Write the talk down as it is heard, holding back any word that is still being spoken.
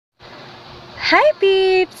Hi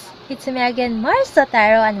peeps! It's me again,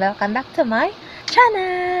 marspieotero, and welcome back to my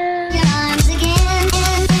channel!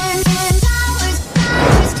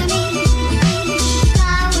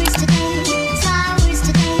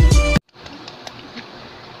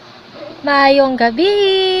 Maayong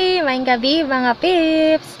gabi mga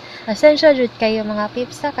peeps! Asensya jud kayo mga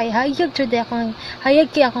peeps kay hayag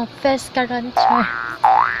akong fest karon char.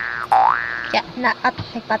 Kaya naat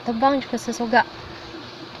nagpatubang jud ko sa suga.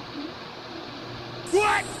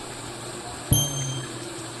 What?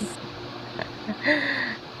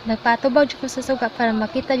 Nagpatubag ko sa suga para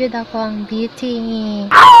makita jud ako ang beauty.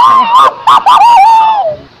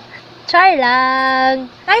 Char lang.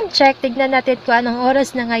 Time check. Tignan natin kung anong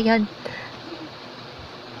oras na ngayon.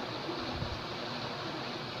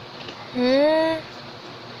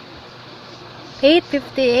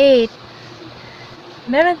 8:58.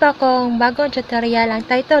 Meron pa akong bagong tutorial. Ang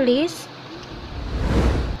title is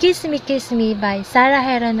Kiss Me by Sarah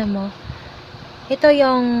Geronimo. Ito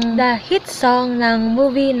yung the hit song ng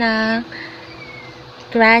movie na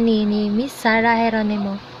Granny ni Miss Sarah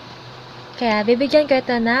Geronimo. Kaya bibigyan ko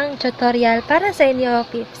ito ng tutorial para sa inyo,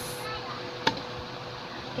 peeps.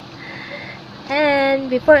 And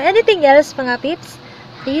before anything else, mga peeps,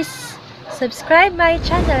 please subscribe my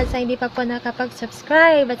channel sa hindi pa po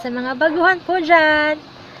nakapag-subscribe, at sa mga baguhan po dyan,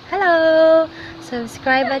 hello!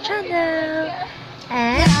 Subscribe my channel!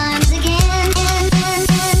 And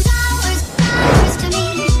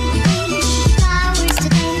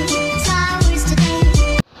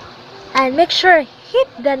make sure hit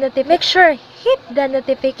the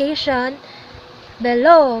notification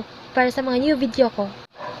below para sa mga new video ko.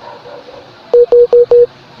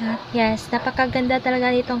 Yes, napakaganda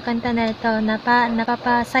talaga nitong kanta na ito.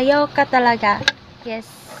 Napapasayaw ka talaga. Yes.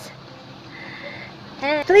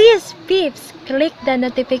 And please, peeps, click the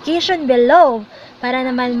notification below para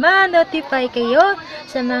naman ma-notify kayo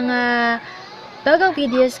sa mga bagong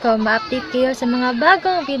videos ko. Ma-update kayo sa mga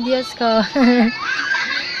bagong videos ko.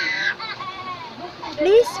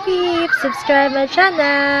 Please, peeps, subscribe my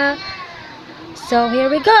channel. So, here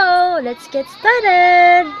we go. Let's get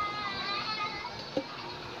started.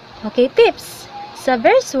 Okay, peeps. Sa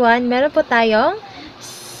verse 1, meron po tayong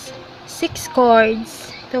 6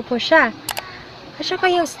 chords. Ito po siya. At saka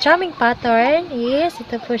yung strumming pattern is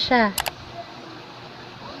ito po siya.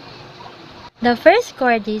 The first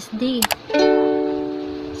chord is D.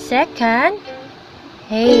 Second,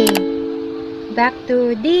 A. Back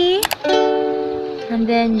to D. And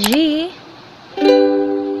then G.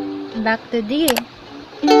 Back to D.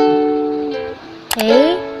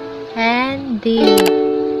 A and D.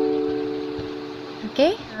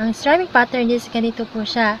 Okay? Ang strumming pattern is ganito po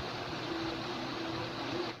siya.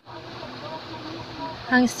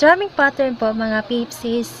 Ang strumming pattern po, mga peeps,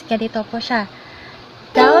 is ganito po siya.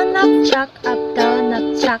 Down, up, chuck, up, down, up,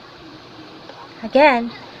 chuck.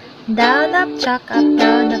 Again. Down, up, chuck, up,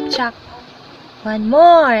 down, up, chuck. One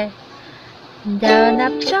more. Down,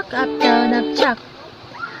 up, chuck, up, down, up, chuck.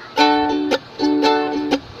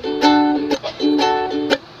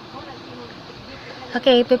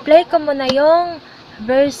 Okay, ipi-play ko muna yung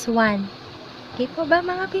verse 1. Okay po ba,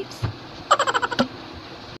 mga peeps?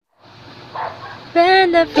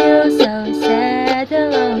 When I feel so sad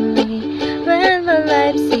and lonely, when my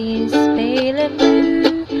life seems pale and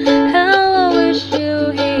blue, how I wish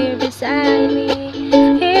you here beside me,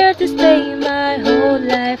 here to stay my whole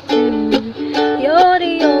life through. You're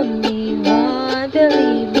the only one,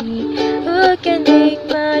 believe me, who can make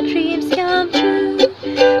my dreams come true.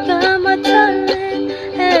 Come on, darling,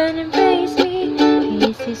 and embrace me.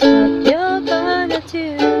 This is what you're gonna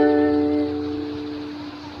do.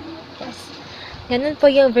 Yes. Ganun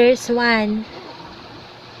po yung verse 1.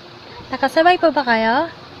 Nakasabay po ba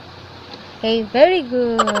kayo? Okay, very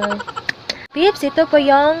good. Peeps, ito po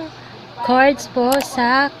yung chords po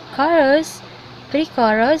sa chorus,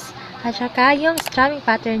 pre-chorus, at saka yung strumming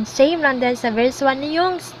pattern. Same lang din sa verse 1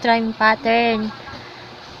 yung strumming pattern.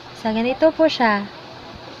 So, ganito po siya.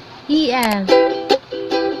 E, M.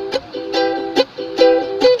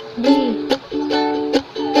 D.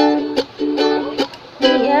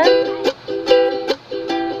 E, M.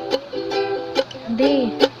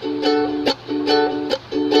 D.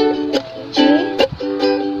 G.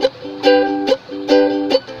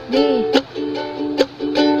 D.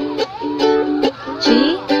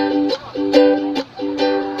 G.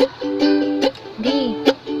 D.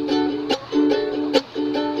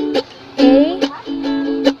 A.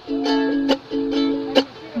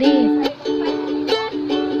 D.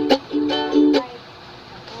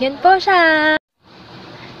 Yun po siya.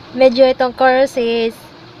 Medyo itong chorus is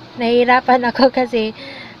nahihirapan ako kasi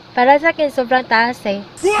Para sa akin, sobrang taas eh.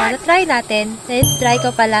 Para try natin. Try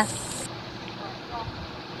ko pala.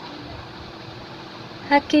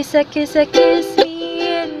 A kiss me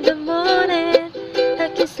in the morning.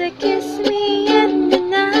 A kiss me in the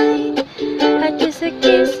night. A kiss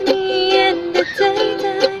me in the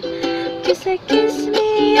daytime. Kiss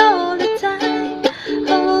me all the time.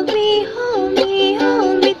 Hold me,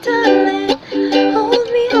 darling. Hold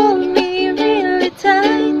me really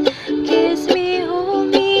tight. Kiss me,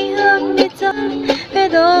 hold me, hug me, darling,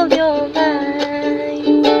 with all your might.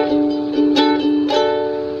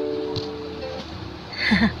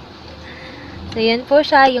 So, yun po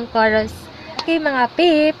siya, yung chorus. Okay, mga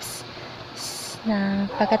peeps, na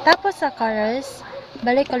pagkatapos sa chorus,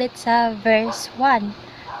 balik ulit sa verse 1.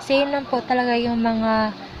 Same lang po talaga yung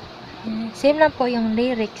mga, same lang po yung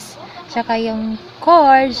lyrics, tsaka yung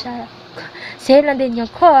chords, same lang din yung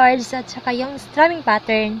chords, at tsaka yung strumming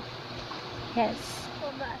pattern. Yes.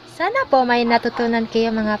 Sana po may natutunan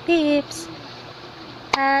kayo mga peeps.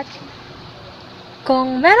 At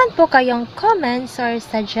kung meron po kayong comments or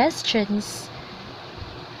suggestions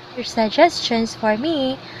for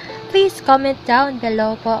me, please comment down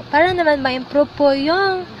below po para naman ma-improve po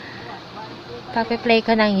yung pag-play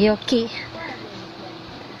ko ng Yuki.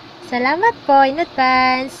 Salamat po in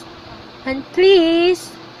advance. And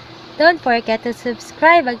please, don't forget to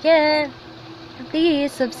subscribe again.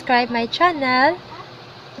 Please subscribe my channel.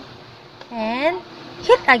 And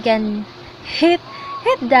hit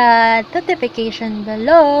the notification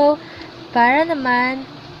below para naman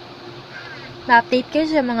ma-update kayo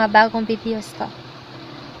sa mga bagong videos ko.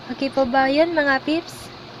 Okay po ba yun mga peeps?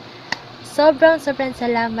 Sobrang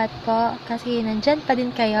salamat po kasi nandyan pa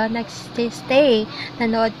din kayo, nag-stay,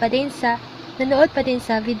 nanood pa din sa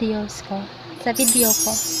videos ko, sa video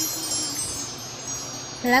ko.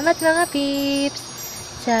 Salamat mga peeps.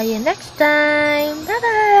 See you next time.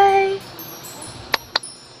 Bye-bye.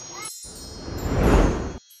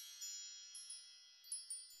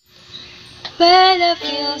 When I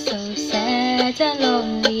feel so sad and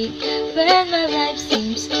lonely, when my life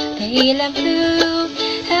seems pale and blue,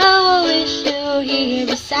 how I wish you're here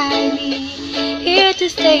beside me, here to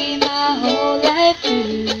stay my whole life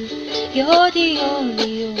through. You're the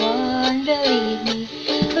only one, believe me,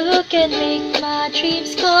 who can make my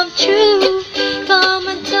dreams come true. Come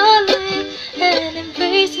on, darling, and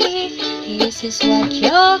embrace me. This is what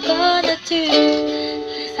you're gonna do.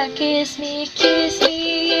 Kiss me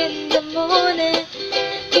in the morning.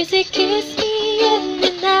 Kiss me in the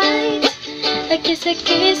night. Kiss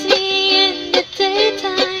me in the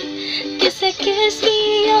daytime. Kiss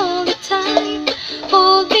me all the time.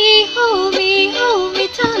 Hold me,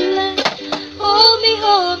 darling.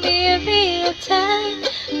 Hold me real tight.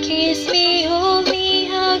 Kiss me, hold me,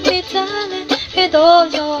 hug me, darling, with all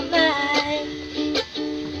your might.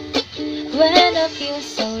 When I feel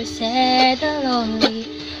so sad and lonely,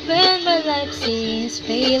 when my life seems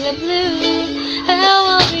pale and blue,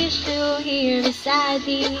 how I wish you're here beside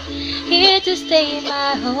me, here to stay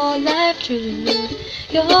my whole life through.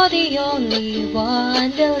 You're the only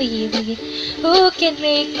one, believe me, who can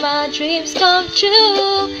make my dreams come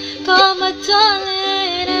true. Come on,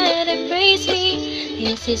 darling, and embrace me.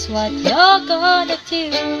 This is what you're gonna do.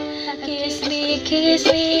 Kiss me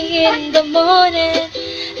in the morning.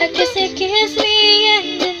 Kiss me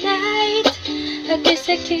in the night. Kiss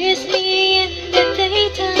me in the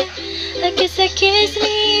daytime. Kiss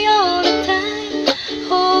me all the time.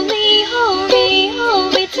 Hold me,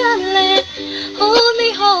 darling.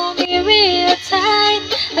 Hold me real tight.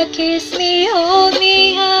 Kiss me, hold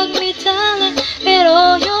me, hug me, darling, with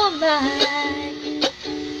all your might.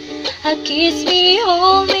 Kiss me,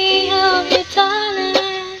 hold me, hug me,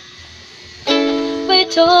 darling,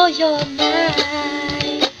 with all your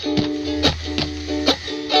might.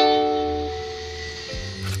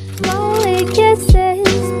 Lonely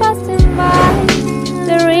kisses passing by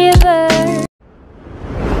the river.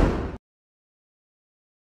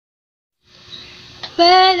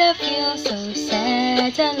 When I feel so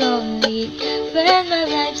sad and lonely, when my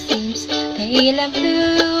life seems pale and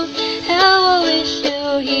blue, how I wish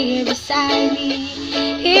you're here beside me,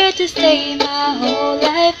 here to stay my whole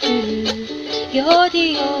life through. You're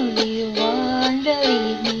the only one,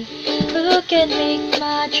 believe me, who can make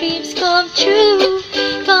my dreams come true.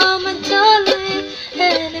 Come on, darling,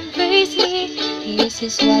 and embrace me. This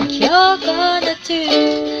is what you're gonna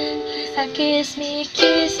do. Kiss me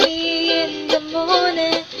in the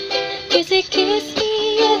morning. Kiss me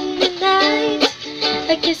in the night.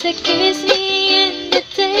 Kiss me in the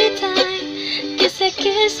daytime. Kiss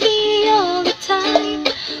me all the time.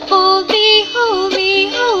 Hold me,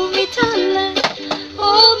 darling.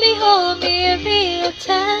 Hold hold me real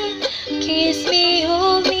tight. Kiss me,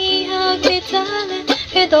 hold me, hug me, darling,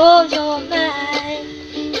 with all your might.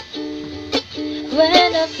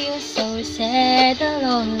 When I feel so sad and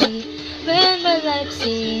lonely, when my life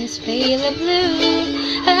seems pale and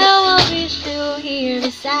blue, how I wish you're here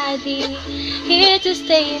beside me, here to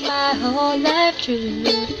stay my whole life through.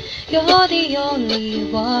 You're the only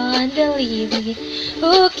one, believe me,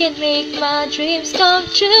 who can make my dreams come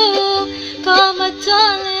true. Come, my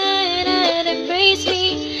darling, and embrace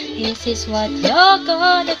me. This is what you're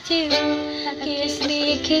gonna do. Kiss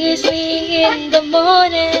me in the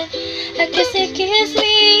morning. Kiss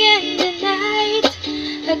me in the night.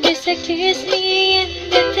 Kiss me in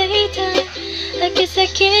the daytime.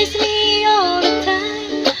 Kiss me all the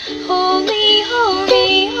time. Hold me, hold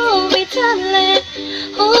me, hold me, darling.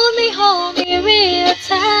 Hold me real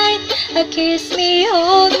tight. Kiss me,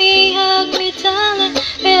 hold me, hug me, darling,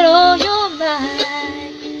 with all your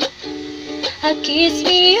might. Kiss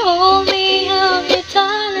me, hold me, hug me,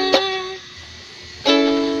 darling,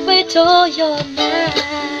 with all your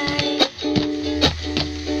might.